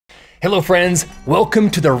Hello friends, welcome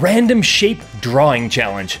to the Random Shape Drawing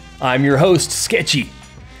Challenge. I'm your host, Sketchy.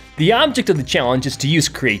 The object of the challenge is to use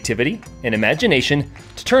creativity and imagination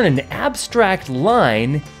to turn an abstract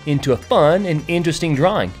line into a fun and interesting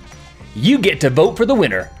drawing. You get to vote for the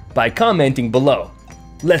winner by commenting below.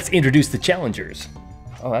 Let's introduce the challengers.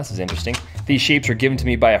 Oh, this is interesting. These shapes are given to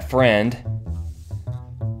me by a friend.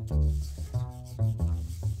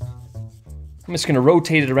 I'm just gonna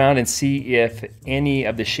rotate it around and see if any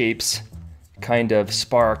of the shapes kind of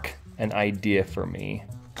spark an idea for me.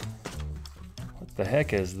 What the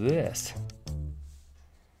heck is this?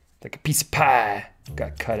 Like a piece of pie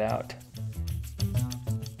got cut out.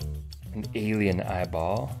 An alien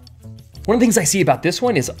eyeball. One of the things I see about this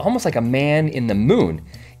one is almost like a man in the moon.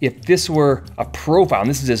 If this were a profile, and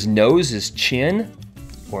this is his nose, his chin,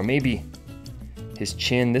 or maybe his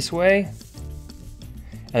chin this way,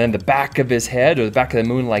 and then the back of his head or the back of the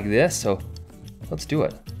moon like this. So let's do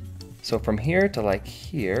it. So from here to like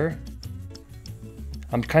here,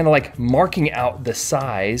 I'm kind of like marking out the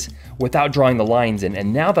size without drawing the lines in.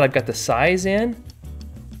 And now that I've got the size in,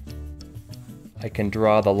 I can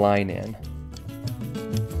draw the line in.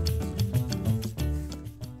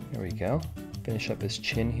 There we go. Finish up his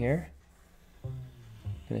chin here.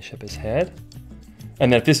 Finish up his head. And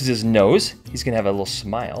then if this is his nose, he's gonna have a little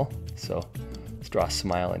smile. So let's draw a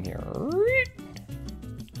smile in here.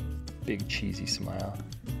 Big cheesy smile.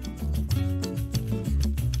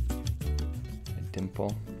 A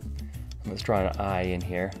dimple. Let's draw an eye in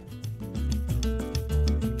here.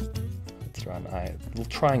 Let's draw an eye, a little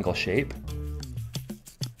triangle shape.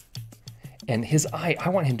 And his eye, I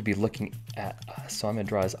want him to be looking at us. So I'm gonna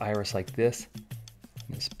draw his iris like this,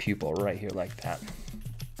 and his pupil right here like that.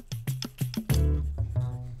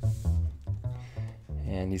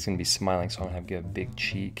 And he's gonna be smiling, so I'm gonna give a big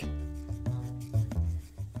cheek.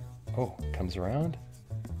 Oh, comes around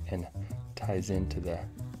and ties into the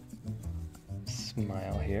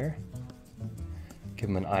smile here. Give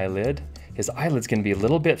him an eyelid. His eyelid's gonna be a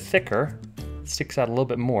little bit thicker, sticks out a little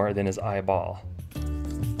bit more than his eyeball.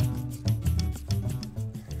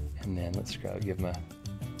 And then let's give him a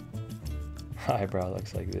eyebrow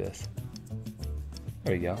looks like this.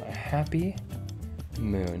 There we go, a happy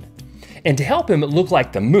moon. And to help him look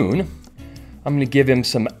like the moon, I'm gonna give him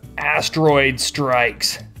some asteroid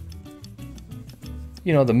strikes.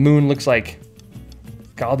 You know, the moon looks like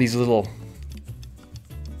got all these little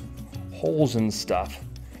holes and stuff.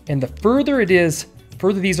 And the further it is,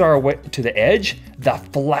 further these are away to the edge, the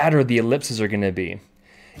flatter the ellipses are gonna be.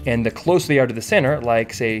 And the closer they are to the center,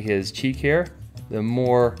 like say his cheek here, the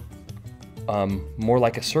more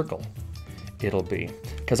like a circle it'll be.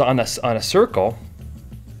 Because on a circle,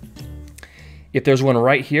 if there's one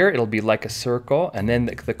right here, it'll be like a circle, and then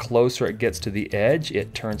the closer it gets to the edge,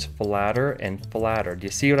 it turns flatter and flatter. Do you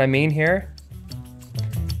see what I mean here?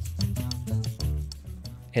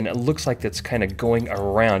 And it looks like it's kind of going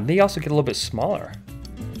around. They also get a little bit smaller.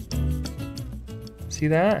 See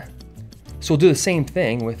that? So we'll do the same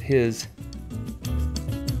thing with his.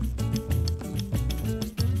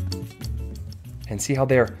 And see how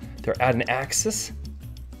they're at an axis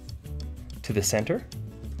to the center?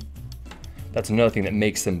 That's another thing that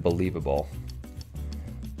makes them believable.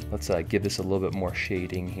 Let's give this a little bit more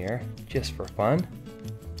shading here, just for fun.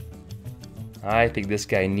 I think this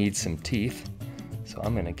guy needs some teeth, so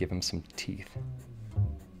I'm gonna give him some teeth.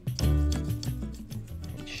 And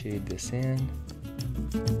shade this in.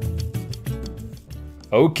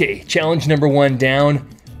 Okay, challenge number 1 down,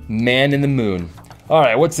 man in the moon. All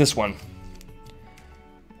right, what's this one?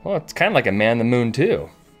 Well, it's kind of like a man in the moon too,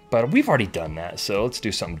 but we've already done that, so let's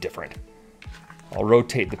do something different. I'll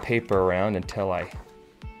rotate the paper around until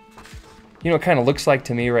you know what it kind of looks like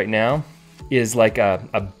to me right now is like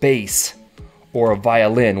a bass or a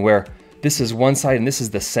violin where this is one side and this is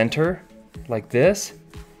the center, like this.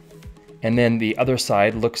 And then the other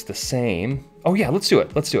side looks the same. Oh yeah, let's do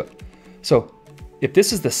it, let's do it. So if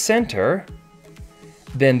this is the center,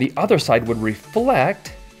 then the other side would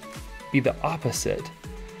reflect, be the opposite.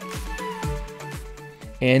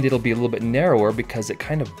 And it'll be a little bit narrower because it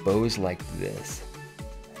kind of bows like this.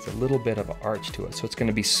 It's a little bit of an arch to it. So it's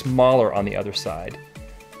gonna be smaller on the other side.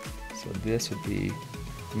 So this would be,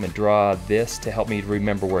 I'm gonna draw this to help me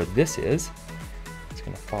remember where this is. It's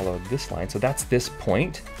gonna follow this line. So that's this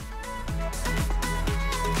point.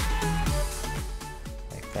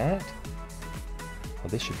 Like that. Oh,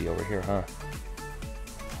 this should be over here, huh?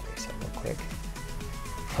 Erase that real quick.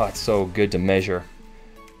 Oh, it's so good to measure.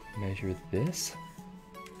 Measure this.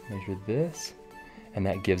 Measure this, and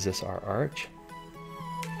that gives us our arch.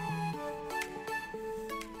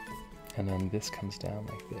 And then this comes down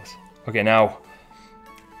like this. Okay, now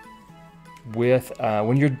with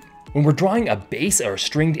when we're drawing a bass or a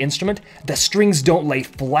stringed instrument, the strings don't lay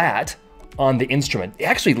flat on the instrument. They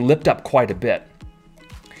actually lift up quite a bit.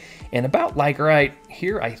 And about like right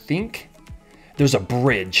here, I think there's a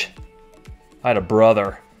bridge. I had a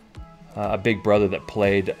brother, a big brother that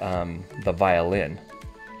played the violin.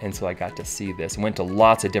 And so I got to see this. I went to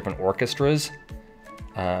lots of different orchestras,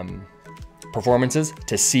 performances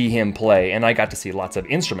to see him play. And I got to see lots of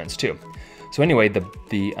instruments too. So anyway,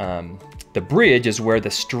 the bridge is where the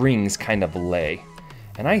strings kind of lay.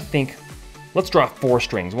 And I think, let's draw 4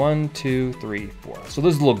 strings. 1, 2, 3, 4. So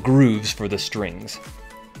those little grooves for the strings.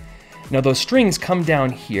 Now those strings come down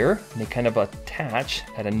here and they kind of attach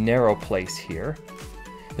at a narrow place here.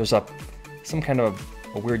 There's some kind of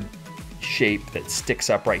a weird shape that sticks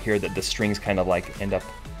up right here that the strings kind of like end up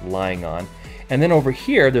lying on. And then over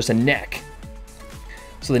here, there's a neck.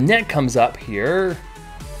 So the neck comes up here,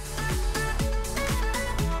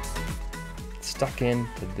 stuck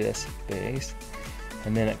into this base,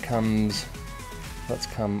 and then it comes, let's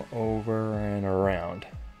come over and around.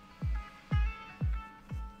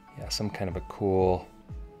 Yeah, some kind of a cool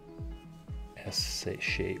S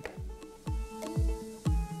shape.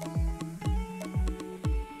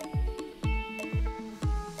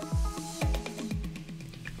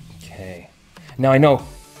 Okay. Now I know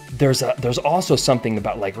there's also something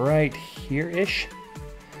about like right here-ish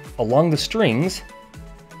along the strings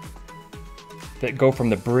that go from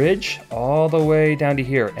the bridge all the way down to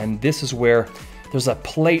here. And this is where there's a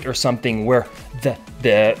plate or something where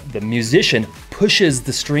the musician pushes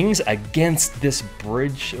the strings against this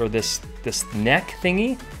bridge or this neck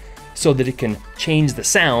thingy so that it can change the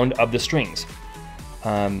sound of the strings. So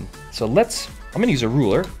I'm gonna use a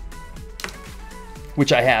ruler,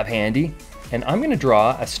 which I have handy, and I'm gonna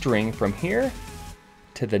draw a string from here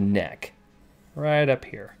to the neck, right up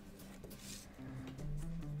here.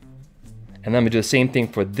 And then I'm gonna do the same thing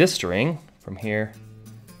for this string from here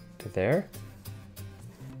to there.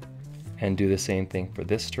 And do the same thing for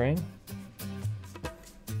this string.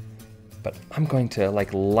 But I'm going to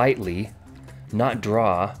like lightly not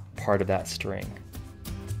draw part of that string.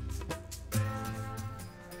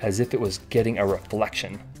 As if it was getting a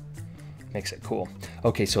reflection. Makes it cool.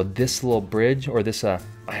 Okay, so this little bridge, or this, I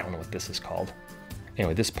don't know what this is called.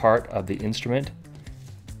 Anyway, this part of the instrument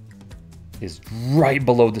is right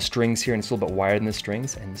below the strings here, and it's a little bit wider than the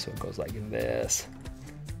strings, and so it goes like this.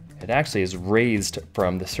 It actually is raised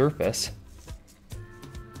from the surface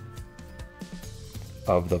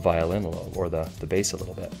of the violin a little, or the bass a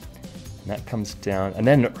little bit. And that comes down, and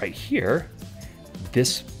then right here,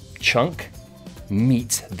 this chunk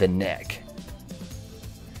meets the neck.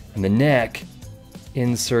 And the neck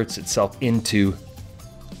inserts itself into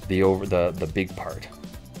the big part.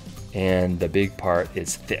 And the big part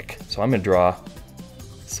is thick. So I'm gonna draw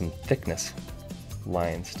some thickness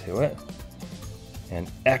lines to it and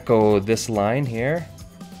echo this line here.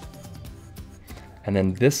 And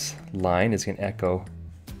then this line is gonna echo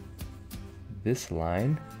this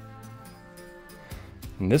line.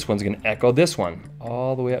 And this one's gonna echo this one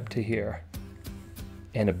all the way up to here.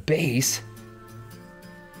 And a bass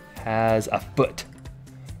has a foot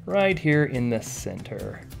right here in the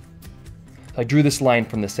center. So I drew this line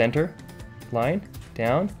from the center line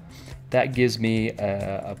down. That gives me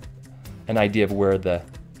an idea of where the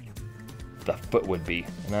foot would be.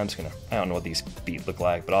 And I'm just gonna, I don't know what these feet look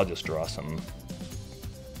like, but I'll just draw some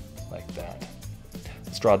like that.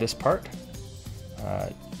 Let's draw this part.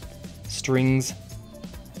 Strings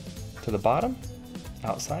to the bottom,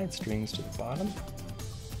 outside, strings to the bottom.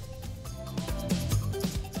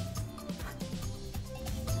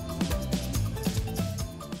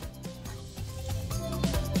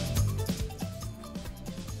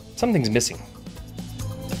 Something's missing.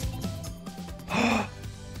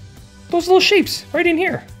 Those little shapes right in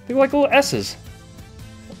here. They look like little S's.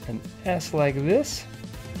 An S like this.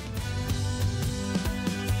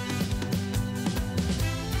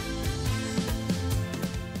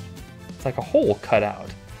 It's like a hole cut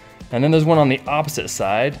out. And then there's one on the opposite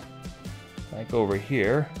side, like over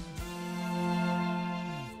here.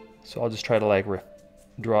 So I'll just try to like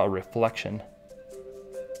draw a reflection.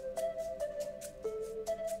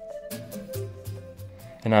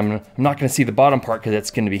 And I'm not going to see the bottom part because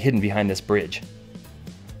it's going to be hidden behind this bridge.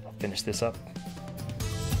 I'll finish this up.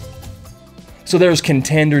 So there's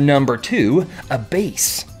contender number 2, a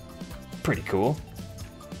bass. Pretty cool.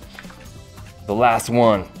 The last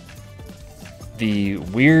one. The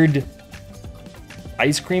weird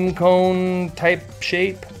ice cream cone type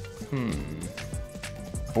shape.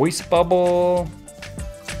 Voice bubble.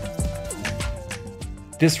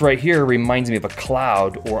 This right here reminds me of a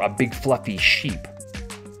cloud or a big fluffy sheep.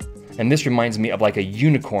 And this reminds me of like a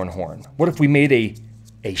unicorn horn. What if we made a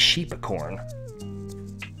sheepicorn?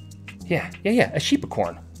 Yeah, a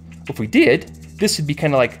sheepicorn. If we did, this would be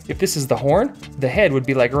kind of like, if this is the horn, the head would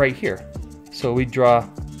be like right here. So we draw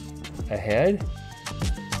a head,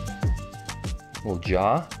 little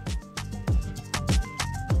jaw,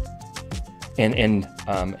 and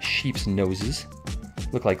sheep's noses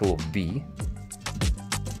look like a little V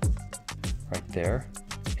right there,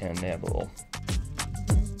 and they have a little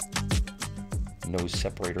nose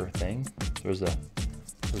separator thing. There's the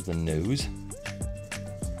nose.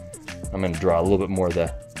 I'm going to draw a little bit more of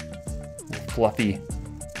the fluffy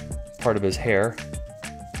part of his hair,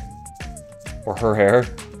 or her hair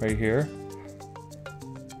right here.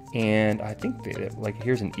 And I think like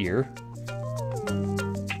here's an ear.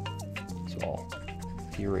 So I'll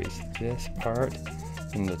erase this part.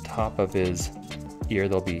 In the top of his ear,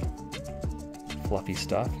 there'll be fluffy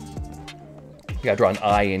stuff. We gotta draw an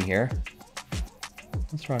eye in here.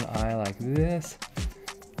 Let's draw an eye like this.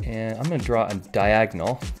 And I'm gonna draw a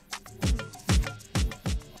diagonal.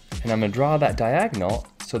 And I'm gonna draw that diagonal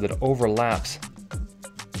so that it overlaps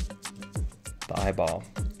the eyeball.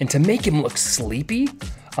 And to make him look sleepy,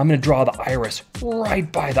 I'm gonna draw the iris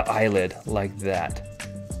right by the eyelid like that.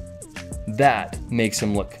 That makes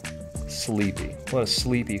him look sleepy. What a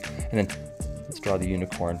sleepy. And then let's draw the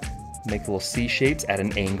unicorn. Make little C shapes at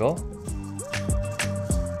an angle.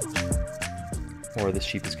 Or the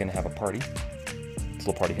sheep is gonna have a party. It's a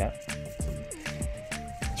little party hat.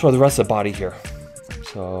 Let's draw the rest of the body here.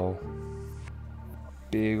 So,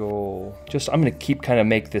 big ol', I'm gonna keep kind of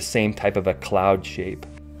make the same type of a cloud shape.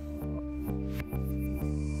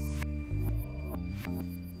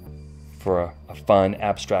 For a fun,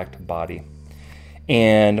 abstract body.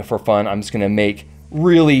 And for fun, I'm just gonna make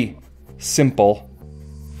really simple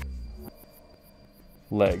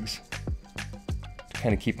legs. To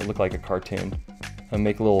kind of keep it look like a cartoon. I'll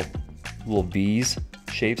make little V's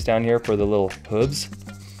shapes down here for the little hooves.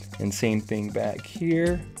 And same thing back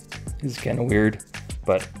here. This is kind of weird,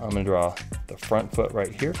 but I'm gonna draw the front foot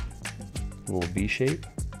right here, a little V shape.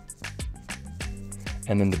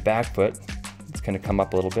 And then the back foot, it's gonna come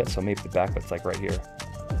up a little bit, so maybe the back foot's like right here.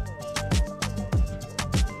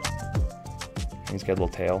 And he's got a little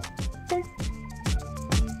tail.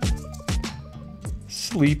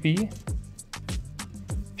 Sleepy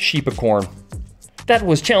sheepicorn. That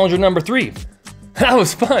was challenger number 3. That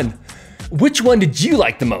was fun. Which one did you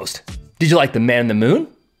like the most? Did you like the man in the moon,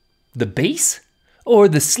 the base, or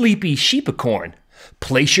the sleepy sheepicorn?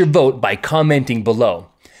 Place your vote by commenting below.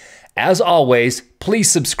 As always, please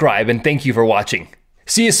subscribe and thank you for watching.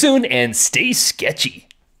 See you soon and stay sketchy.